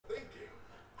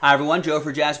Hi everyone, Joe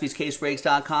for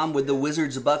JaspysCaseBreaks.com with the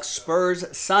Wizards, Bucks,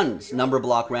 Spurs, Suns number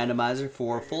block randomizer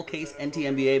for full case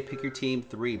NTNBA Pick Your Team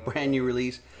 3. Brand new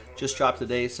release, just dropped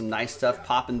today. Some nice stuff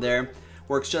popping there.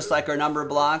 Works just like our number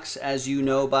blocks, as you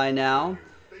know by now.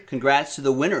 Congrats to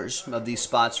the winners of these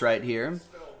spots right here.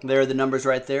 There are the numbers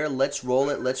right there. Let's roll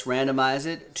it. Let's randomize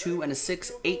it. 2 and a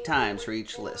 6, 8 times for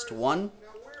each list. 1,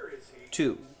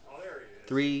 2,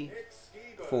 3,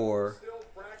 4,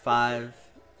 5,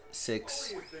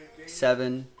 6,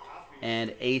 7,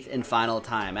 and 8th and final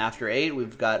time. After 8,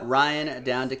 we've got Ryan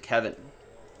down to Kevin.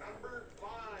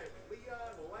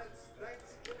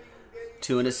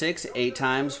 2 and a 6, 8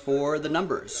 times for the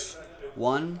numbers.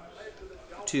 1,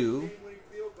 2,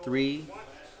 3,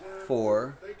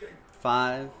 4,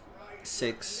 5,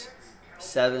 6,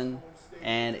 7,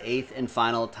 and 8th and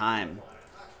final time.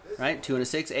 Right? 2 and a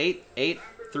 6, 8, 8,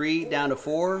 3 down to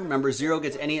 4. Remember, 0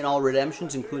 gets any and all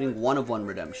redemptions, including 1 of 1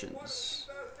 redemptions.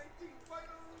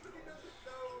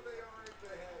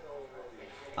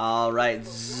 All right,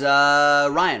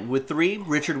 Ryan with 3,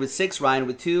 Richard with 6, Ryan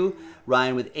with 2,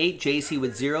 Ryan with 8, JC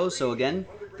with 0. So again,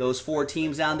 those 4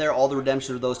 teams down there, all the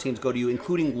redemptions of those teams go to you,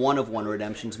 including 1 of 1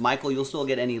 redemptions. Michael, you'll still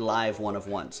get any live 1 of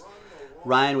 1s.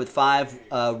 Ryan with 5,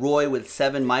 Roy with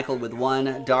 7, Michael with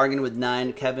 1, Dargan with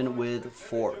 9, Kevin with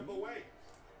 4.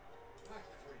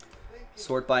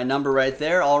 Sort by number right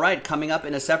there. All right, coming up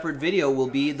in a separate video will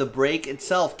be the break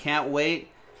itself. Can't wait.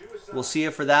 We'll see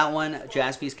you for that one.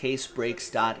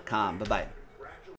 JaspysCaseBreaks.com. Bye-bye.